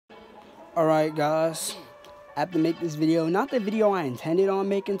Alright guys, I have to make this video, not the video I intended on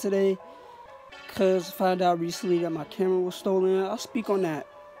making today, because I found out recently that my camera was stolen. I'll speak on that,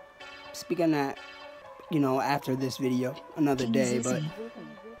 you know, after this video, another day. But,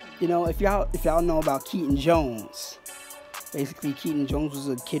 you know, if y'all know about Keaton Jones, basically Keaton Jones was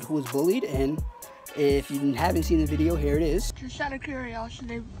a kid who was bullied, and if you haven't seen the video, here it is. Just out of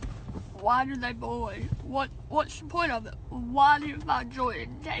curiosity, why do they bully? What's the point of it? Why do you find joy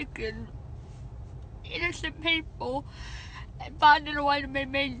in taking innocent people and finding a way to be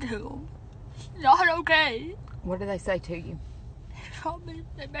mean to them? It's not okay. What do they say to you?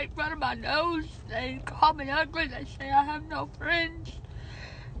 They make fun of my nose. They call me ugly. They say I have no friends.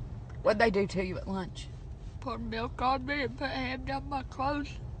 What'd they do to you at lunch? Put milk on me and put a hand down my clothes.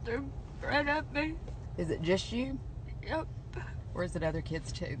 Threw bread at me. Is it just you? Yep. Or is it other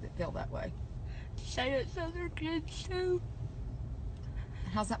kids too that feel that way? Say it's other kids too.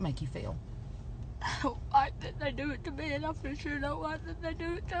 How's that make you feel? I don't like that they do it to me, and I for sure don't like that they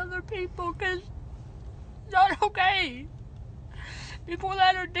do it to other people, because it's not okay. People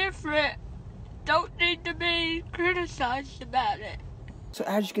that are different don't need to be criticized about it. So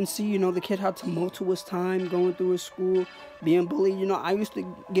as you can see, you know, the kid had tumultuous time going through his school, being bullied. You know, I used to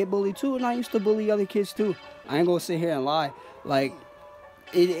get bullied too, and I used to bully other kids too. I ain't gonna sit here and lie. Like,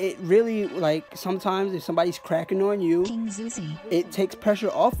 it really, like, sometimes if somebody's cracking on you, it takes pressure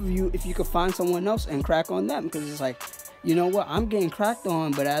off of you if you could find someone else and crack on them. Because it's like, you know what, I'm getting cracked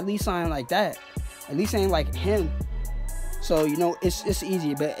on, but at least I ain't like that. At least I ain't like him. So, you know, it's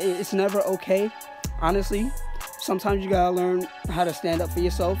easy, but it's never okay, honestly. Sometimes you gotta learn how to stand up for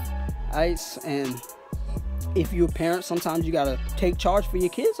yourself, right? And if you're a parent, sometimes you gotta take charge for your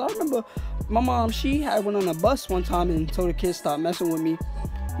kids. I remember my mom, she had went on a bus one time and told the kids stop messing with me.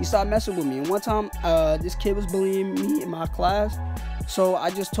 He stopped messing with me. And one time, this kid was bullying me in my class. So I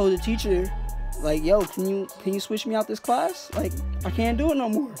just told the teacher, like, yo, can you switch me out this class? Like, I can't do it no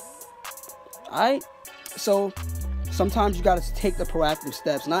more. Alright? So sometimes you gotta take the proactive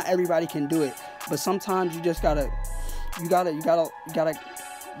steps. Not everybody can do it, but sometimes you just gotta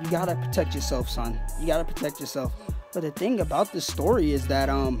protect yourself, son. You gotta protect yourself. But the thing about this story is that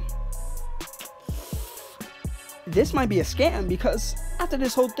this might be a scam, because after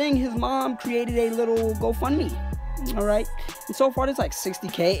this whole thing, his mom created a little GoFundMe. All right, and so far it's like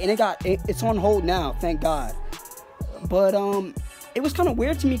 60K, and it's on hold now, thank God. But it was kind of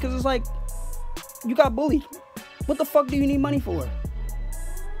weird to me, because it's like, you got bullied. What the fuck do you need money for?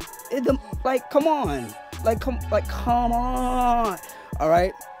 Like, come on. Come on. All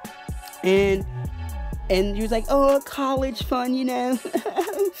right. And you was like, oh, college fund, you know.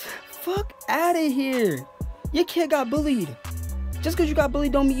 Fuck out of here. Your kid got bullied. Just because you got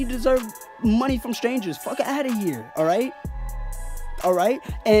bullied don't mean you deserve money from strangers. Fuck out of here. All right. All right.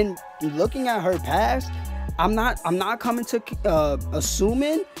 And looking at her past, I'm not coming to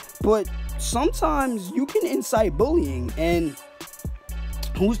assuming, but sometimes you can incite bullying, and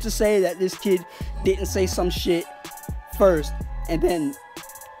who's to say that this kid didn't say some shit first, and then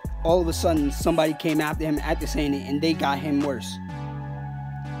all of a sudden somebody came after him after saying it and they got him worse.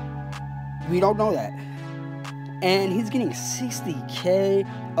 We don't know that. And he's getting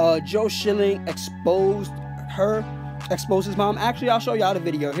 60K. Joe Schilling exposed his mom. Actually, I'll show y'all the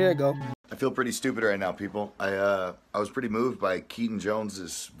video. Here we go. I feel pretty stupid right now, people. I was pretty moved by Keaton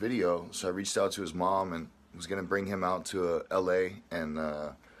Jones's video, so I reached out to his mom and was gonna bring him out to LA and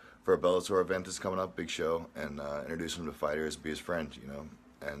for a Bellator event that's coming up, big show, and introduce him to fighters, be his friend, you know.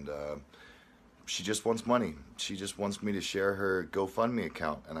 And she just wants money. She just wants me to share her GoFundMe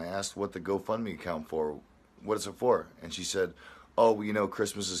account, and I asked what the GoFundMe account for. What is it for? And she said, oh, well, you know,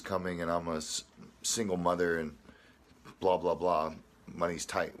 Christmas is coming, and I'm a single mother, and blah blah blah. Money's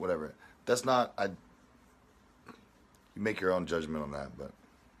tight, whatever. That's not, you make your own judgment on that, but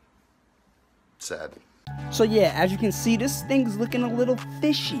sad. So yeah, as you can see, this thing's looking a little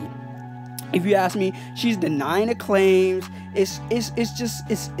fishy. If you ask me, she's denying the claims. It's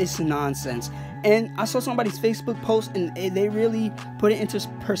nonsense. And I saw somebody's Facebook post, and they really put it into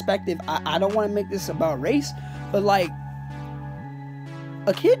perspective. I don't want to make this about race, but like,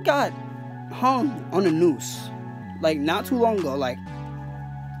 a kid got hung on a noose, like not too long ago, like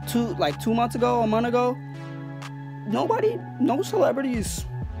 2 months ago, a month ago. No celebrities,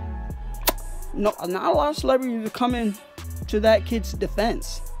 not a lot of celebrities are coming to that kid's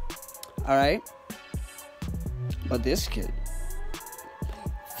defense. All right, but this kid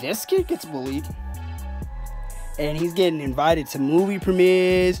gets bullied, and he's getting invited to movie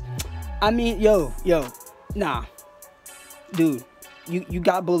premieres. I mean, yo, nah, dude, you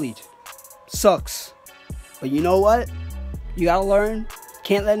got bullied. Sucks, but you know what? You gotta learn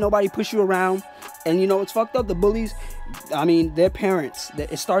Can't let nobody push you around. And you know, it's fucked up. The bullies, I mean, their parents.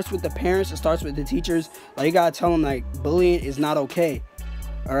 It starts with the parents. It starts with the teachers. Like, you gotta tell them, like, bullying is not okay.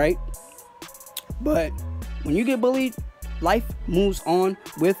 All right? But when you get bullied, life moves on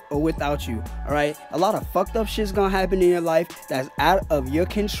with or without you. All right? A lot of fucked up shit's gonna happen in your life that's out of your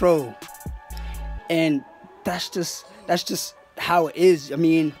control. And that's just how it is. I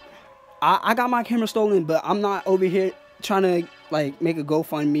mean, I got my camera stolen, but I'm not over here trying to, like, make a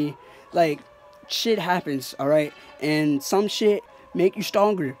GoFundMe. Like, shit happens, all right? And some shit make you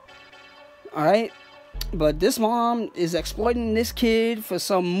stronger, all right? But this mom is exploiting this kid for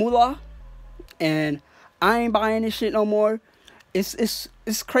some moolah, and I ain't buying this shit no more. It's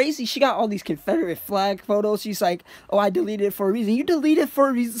crazy. She got all these Confederate flag photos. She's like, oh, I deleted it for a reason. You deleted it for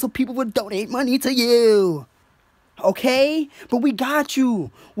a reason so people would donate money to you. Okay? But we got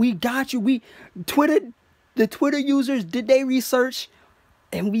you. We got you. The Twitter users did their research,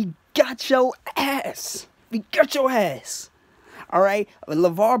 and we got your ass. We got your ass. All right?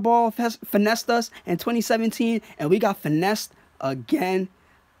 LeVar Ball finessed us in 2017, and we got finessed again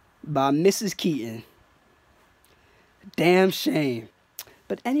by Mrs. Keaton. Damn shame.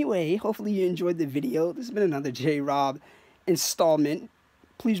 But anyway, hopefully you enjoyed the video. This has been another J-Rob installment.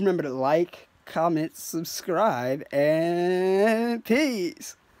 Please remember to like, comment, subscribe, and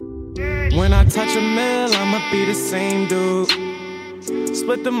peace. When I touch a mill, I'ma be the same dude.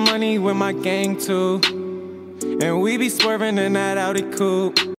 Split the money with my gang too, and we be swerving in that Audi coupe.